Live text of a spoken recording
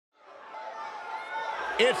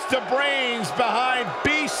It's the brains behind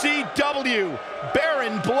BCW,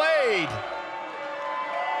 Baron Blade.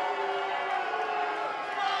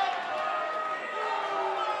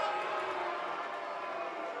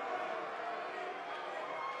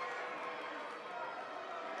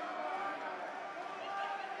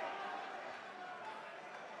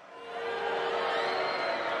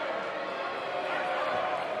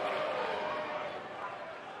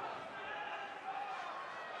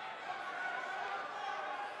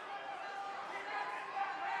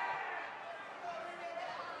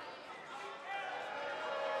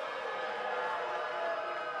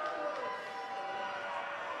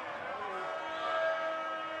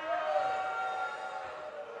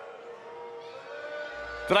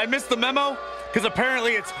 Did I miss the memo? Because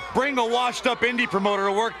apparently it's bring a washed-up indie promoter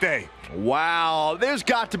to work day. Wow, there's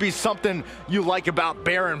got to be something you like about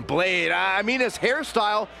Baron Blade. I mean, his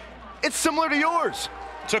hairstyle, it's similar to yours.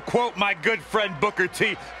 To quote my good friend Booker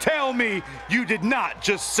T, tell me you did not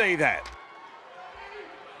just say that.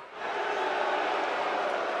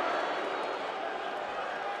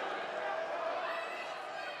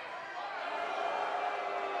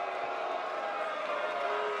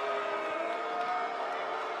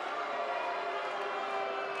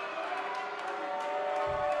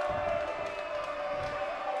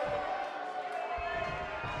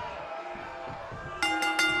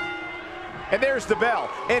 And there's the bell,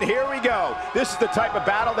 and here we go. This is the type of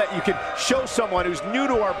battle that you can show someone who's new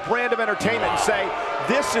to our brand of entertainment and say,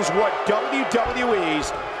 this is what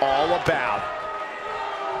WWE's all about.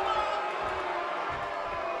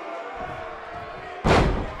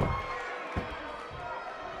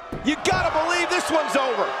 You gotta believe this one's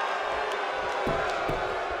over.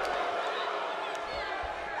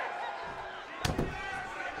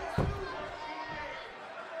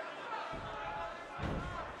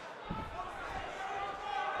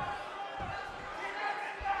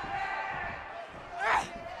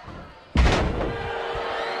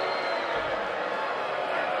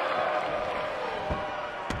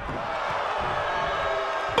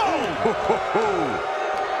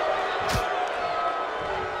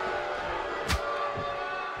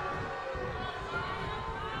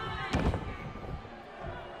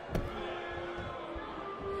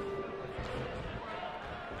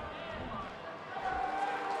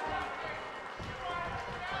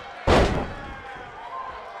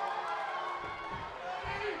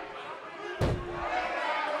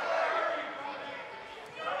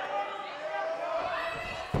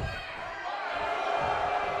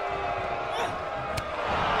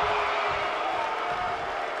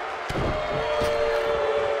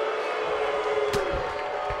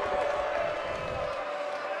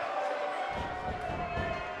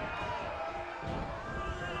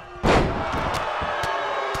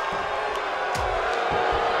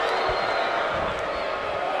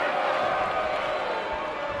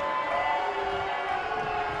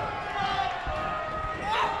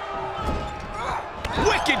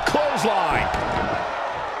 Wicked clothesline.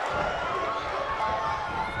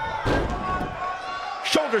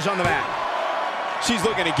 Shoulders on the mat. She's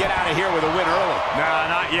looking to get out of here with a win early. Nah,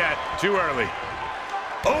 not yet. Too early.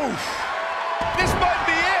 Oof. This might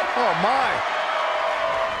be it. Oh, my.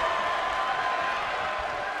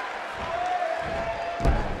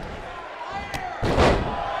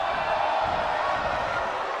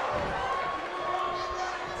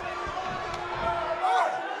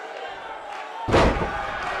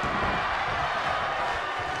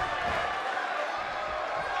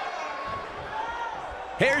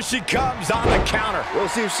 Here she comes on the counter. We'll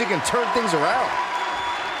see if she can turn things around.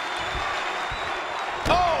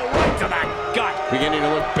 Oh, right to the gut. Beginning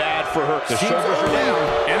to look bad for her. The shoulders are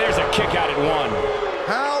down. And there's a kick out at one.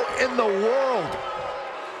 How in the world?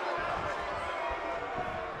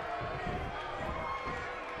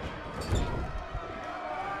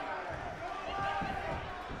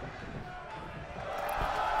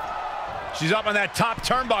 She's up on that top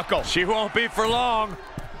turnbuckle. She won't be for long.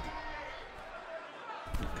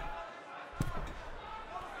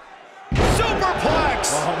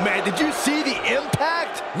 Superplex! Oh, man, did you see the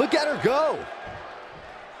impact? Look at her go.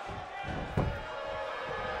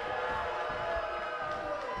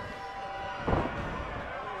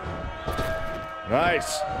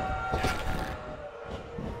 Nice.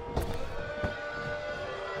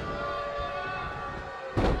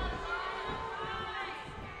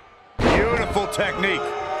 Beautiful technique.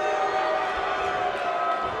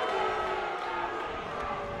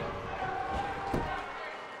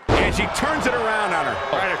 And she turns it around on her.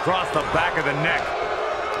 Right across the back of the neck.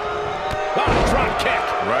 Oh, drop kick.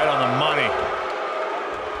 Right on the money.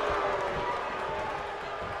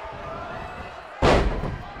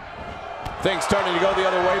 Things starting to go the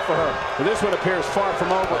other way for her. But this one appears far from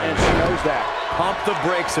over, and she knows that. Pump the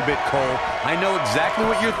brakes a bit, Cole. I know exactly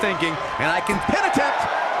what you're thinking, and I can pin attempt.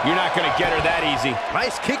 You're not going to get her that easy.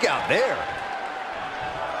 Nice kick out there.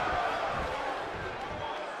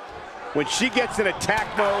 When she gets in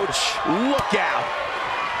attack mode, look out.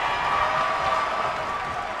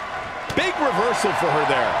 Big reversal for her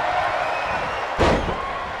there.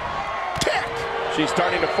 Kick! She's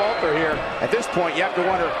starting to falter here. At this point, you have to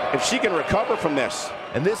wonder if she can recover from this.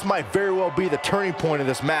 And this might very well be the turning point of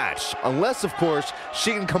this match. Unless, of course,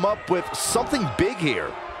 she can come up with something big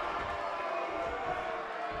here.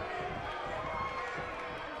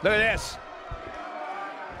 Look at this.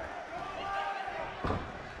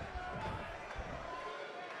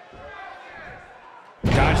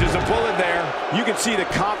 Dodges a bullet there. You can see the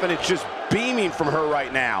confidence just beaming from her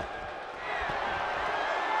right now.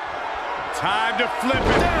 Time to flip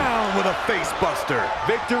it down with a face buster.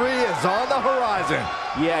 Victory is on the horizon.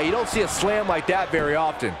 Yeah, you don't see a slam like that very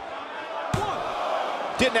often.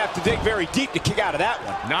 Didn't have to dig very deep to kick out of that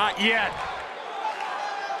one. Not yet.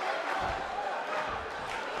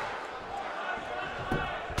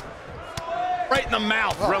 Right in the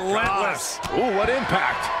mouth. Oh, relentless. gosh. Ooh, what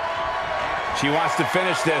impact. She wants to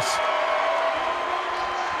finish this.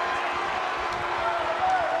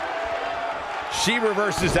 She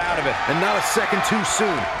reverses out of it. And not a second too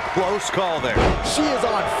soon. Close call there. She is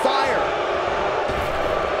on fire.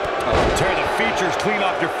 Oh, tear the features clean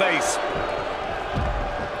off your face.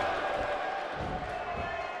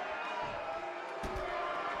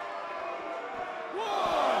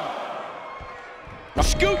 A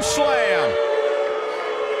scoop slam.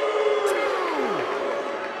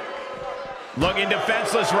 Looking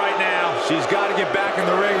defenseless right now. She's got to get back in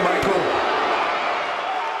the ring, Michael.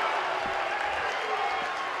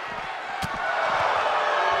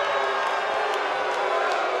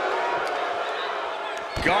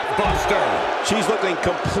 Gutbuster. She's looking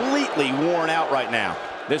completely worn out right now.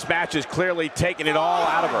 This match is clearly taking it all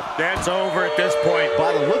out of her. That's over at this point.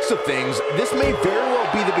 By the looks of things, this may very well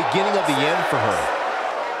be the beginning of the end for her.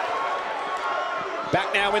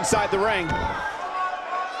 Back now inside the ring.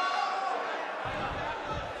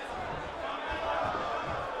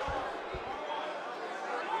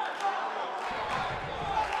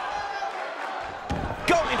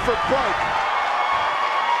 Going for broke.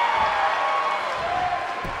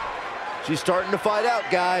 She's starting to fight out,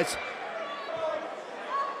 guys.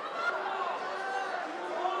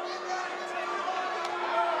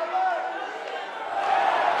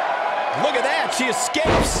 Look at that, she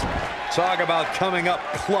escapes. Talk about coming up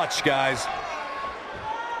clutch, guys.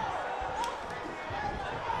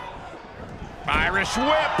 Irish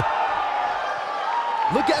whip.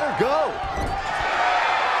 Look at her go.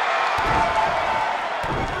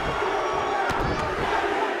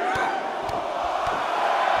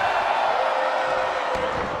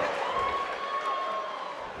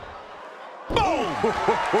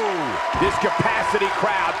 This capacity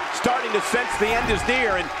crowd starting to sense the end is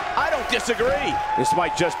near, and I don't disagree. This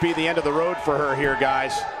might just be the end of the road for her here,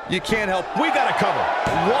 guys. You can't help. We got to cover.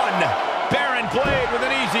 One. Baron Blade with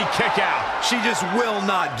an easy kick out. She just will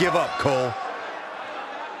not give up, Cole.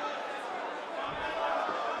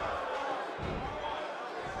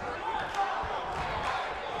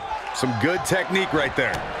 Some good technique right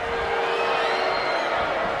there.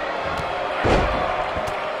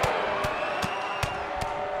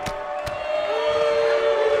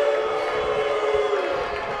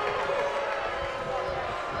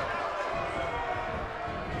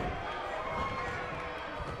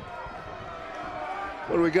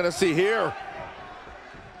 What are we going to see here?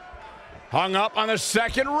 Hung up on the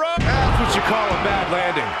second rope. That's what you call a bad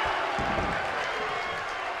landing.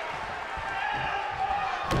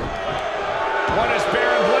 What does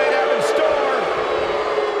Baron Blade have in store?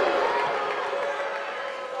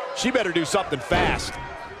 She better do something fast.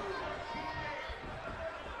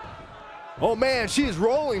 Oh, man, she is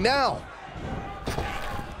rolling now.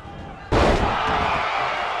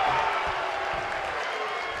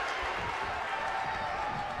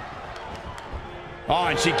 Oh,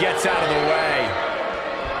 and she gets out of the way.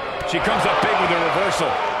 She comes up big with a reversal.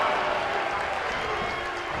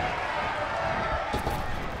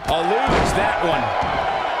 Eludes that one.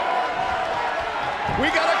 We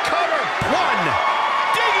got a cover. One.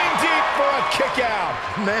 Digging deep for a kick out.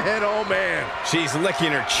 Man, oh, man. She's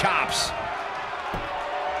licking her chops.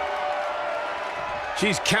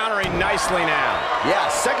 She's countering nicely now. Yeah, a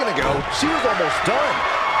second ago, she was almost done.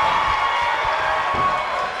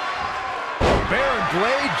 Baron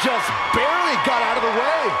Blade just barely got out of the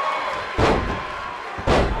way.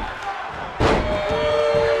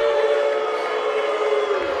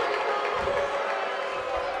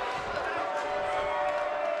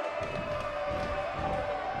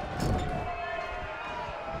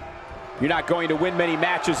 You're not going to win many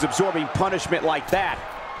matches absorbing punishment like that.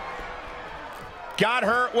 Got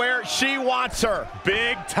her where she wants her.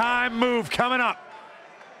 Big time move coming up.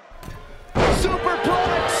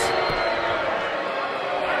 Superplex!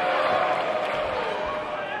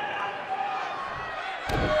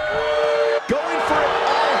 Going for it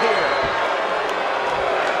all here.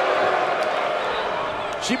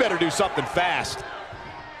 She better do something fast.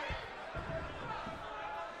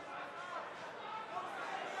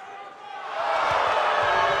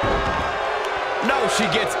 No, she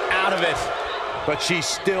gets out of it. But she's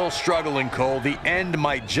still struggling, Cole. The end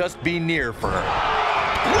might just be near for her.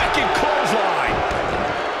 Wicked clothesline.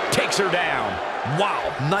 Takes her down. Wow,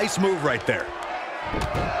 nice move right there.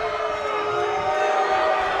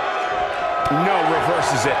 No,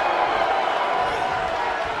 reverses it.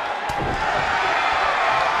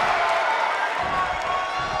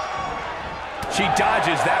 She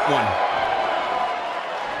dodges that one.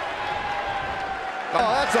 Oh,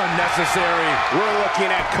 that's unnecessary. We're looking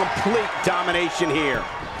at complete domination here.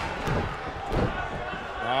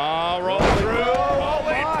 Oh, roll through.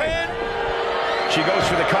 Rolling pin. She goes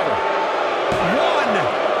for the cover. 1,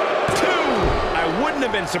 2. I wouldn't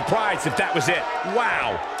have been surprised if that was it.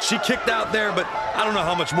 Wow. She kicked out there, but I don't know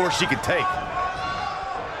how much more she could take.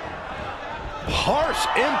 Harsh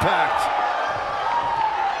impact.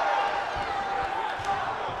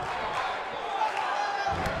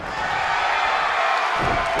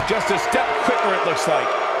 Just a step quicker, it looks like.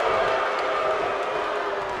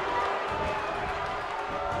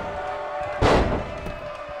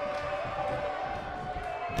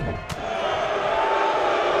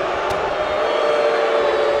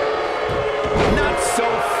 Not so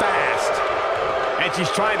fast. And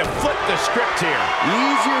she's trying to flip the script here.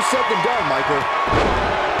 Easier said than done, Michael.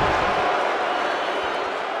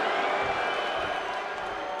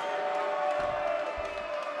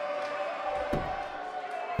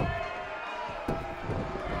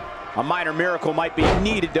 A minor miracle might be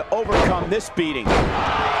needed to overcome this beating.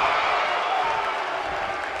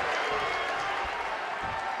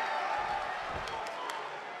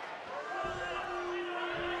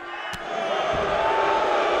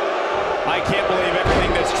 I can't believe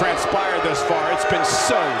everything that's transpired thus far. It's been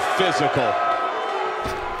so physical.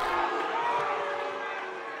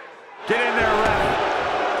 Get in there, ref.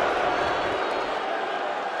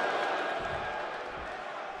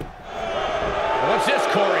 What's this,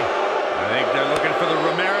 Corey? I think they're looking for the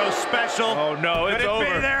Romero special. Oh, no, it's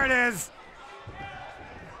over. There it is.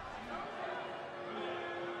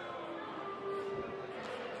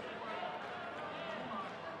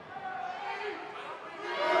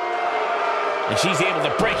 And she's able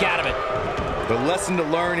to break out of it. The lesson to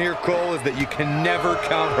learn here, Cole, is that you can never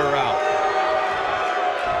count her out.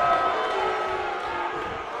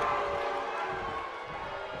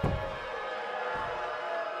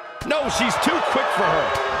 No, she's too quick for her.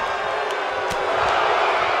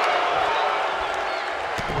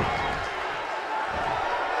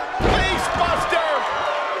 Face buster!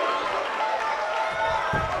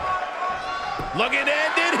 Look at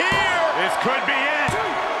ended here! This could be it.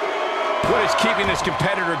 What is keeping this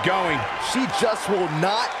competitor going? She just will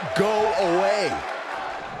not go away.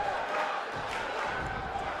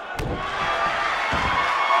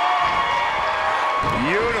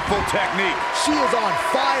 Beautiful technique. She is on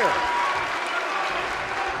fire.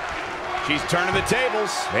 She's turning the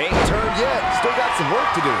tables. They ain't turned yet. Still got some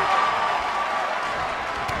work to do.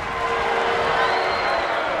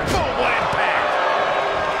 Boom, what impact!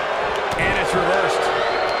 And it's reversed.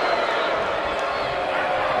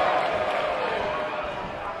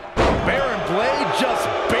 Baron Blade just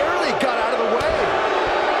barely got out of the way.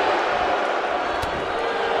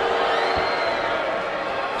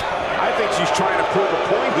 I think she's trying to prove a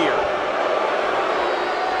point here.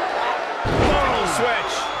 Total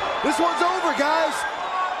switch. This one's over, guys.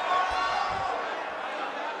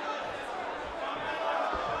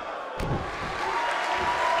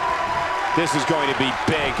 This is going to be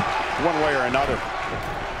big, one way or another.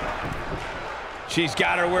 She's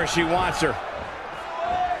got her where she wants her.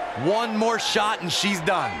 One more shot and she's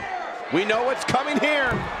done. We know what's coming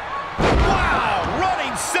here. Wow,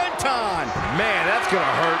 running senton. Man, that's gonna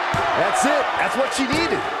hurt. That's it. That's what she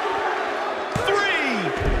needed.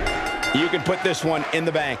 3. You can put this one in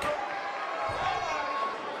the bank.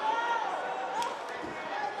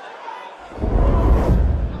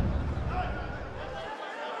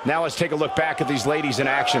 Now let's take a look back at these ladies in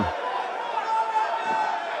action.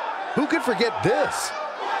 Who could forget this?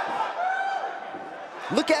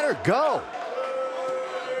 Look at her go.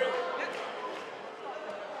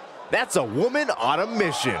 That's a woman on a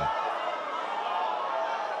mission.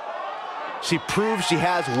 She proves she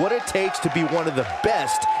has what it takes to be one of the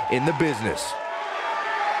best in the business.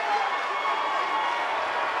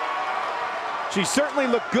 She certainly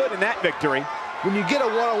looked good in that victory. When you get a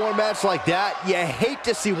one-on-one match like that, you hate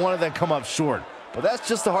to see one of them come up short. But that's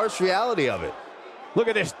just the harsh reality of it. Look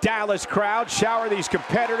at this Dallas crowd shower these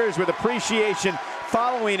competitors with appreciation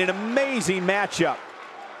following an amazing matchup.